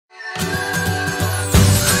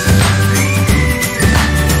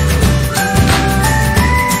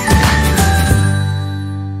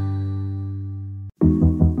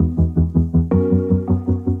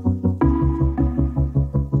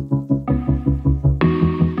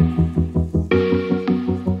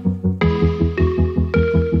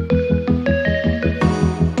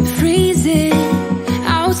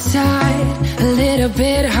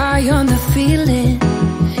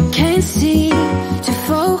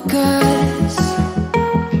focus.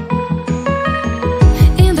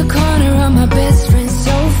 In the corner of my best friend's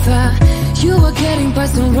sofa, you were getting by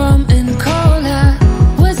some rum and cola.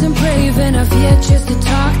 Wasn't brave enough yet just to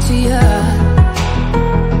talk to you.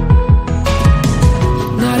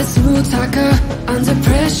 Not a smooth talker under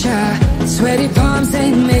pressure. Sweaty palms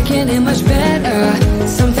ain't making it much better.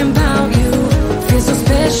 Something about you feels so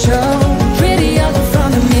special. Pretty other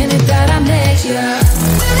from the minute that I met you.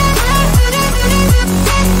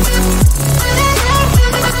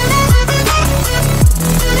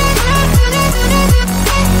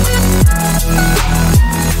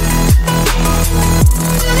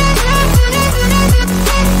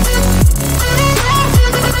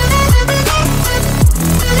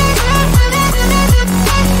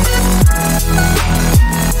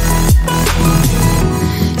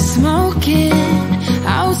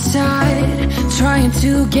 Trying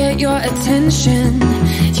to get your attention.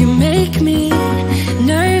 You make me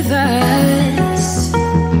nervous.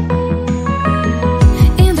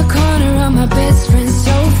 In the corner of my best friend's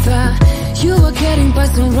sofa, you were getting by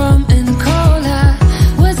some rum and cola.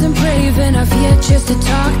 Wasn't brave enough yet just to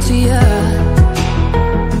talk to you.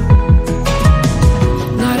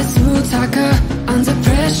 Not a smooth talker under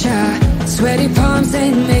pressure. Sweaty palms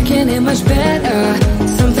ain't making it much better.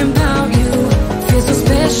 Something about you feels so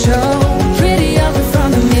special. Pretty other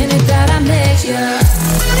from the minute that I met you.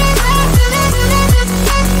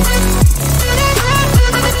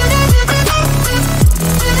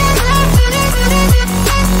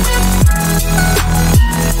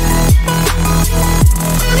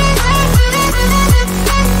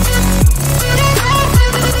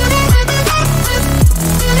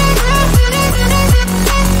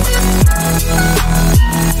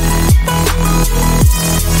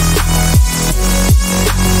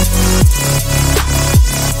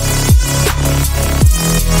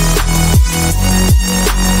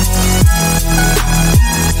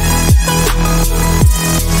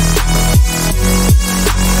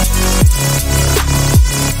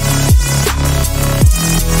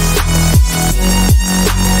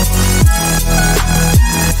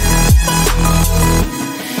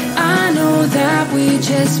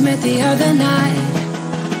 Met the other night,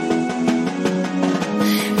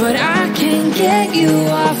 but I can't get you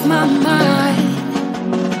off my mind.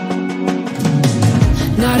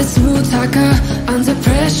 Not a smooth talker under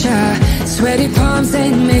pressure. Sweaty palms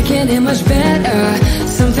ain't making it much better.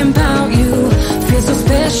 Something about you feels so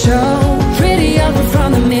special. Pretty other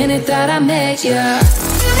from the minute that I met you.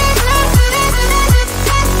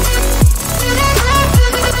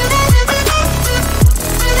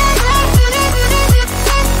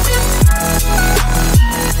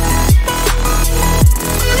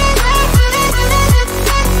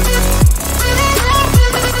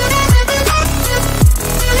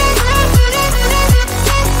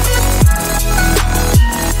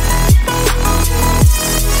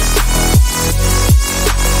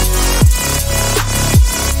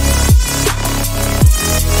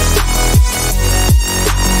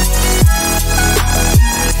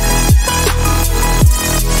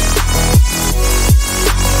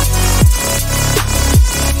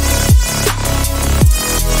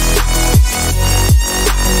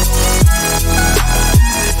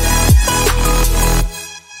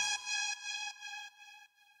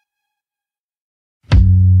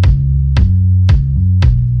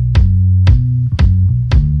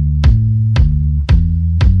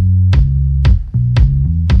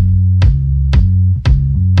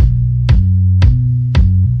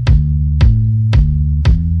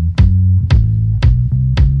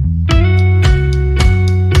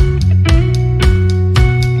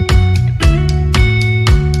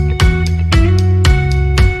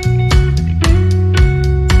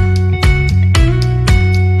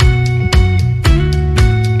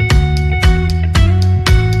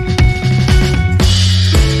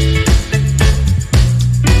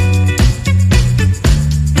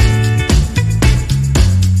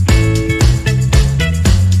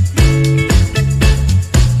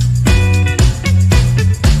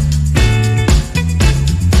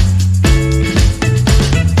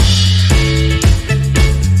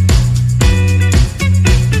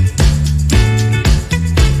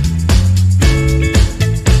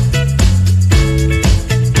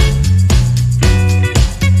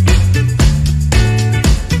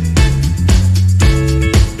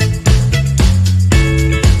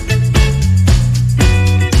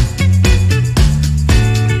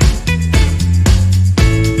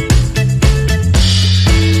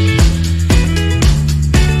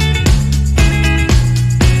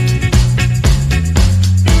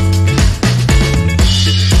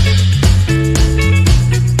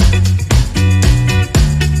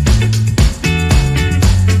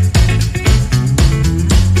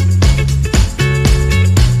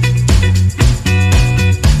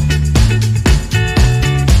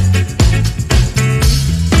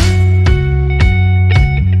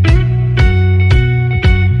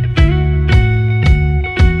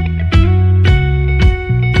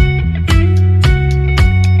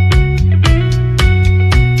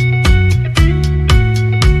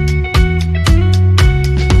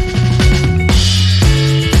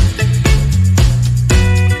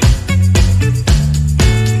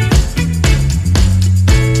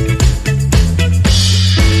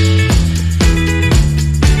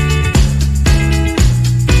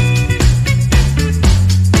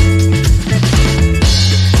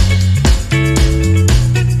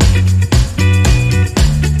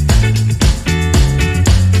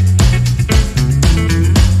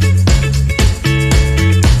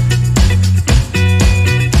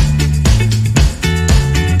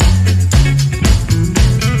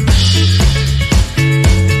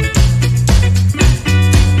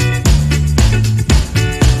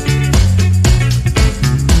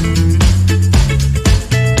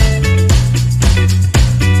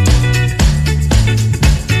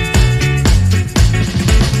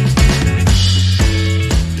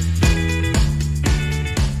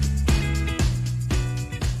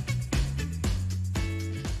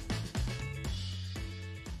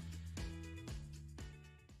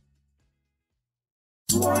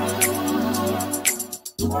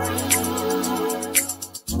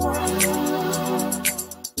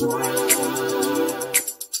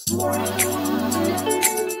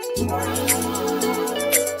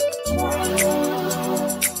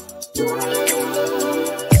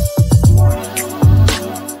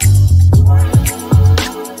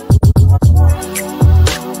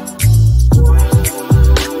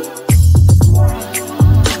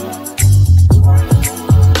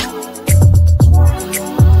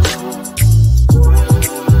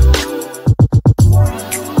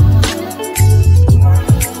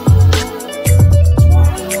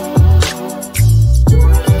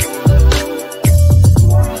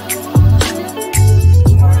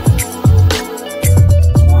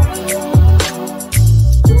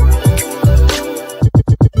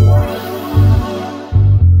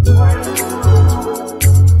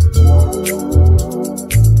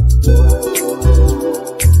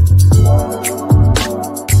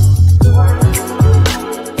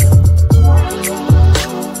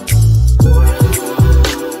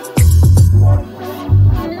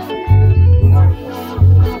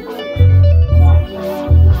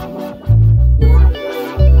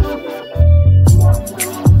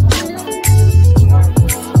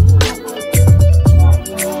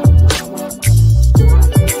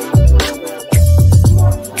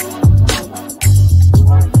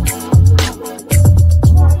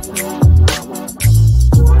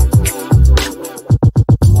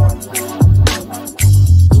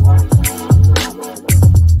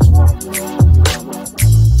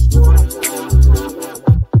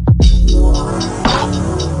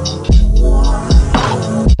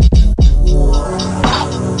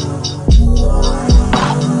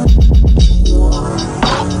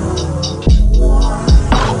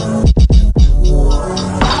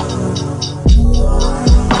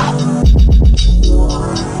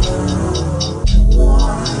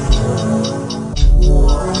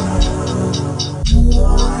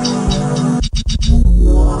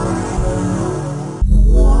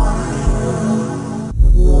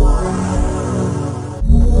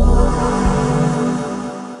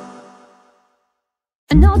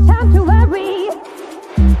 No time to worry.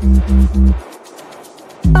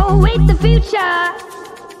 Await the future.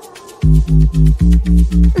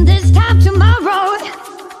 This time tomorrow,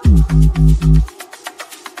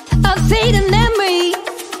 I'll say the next.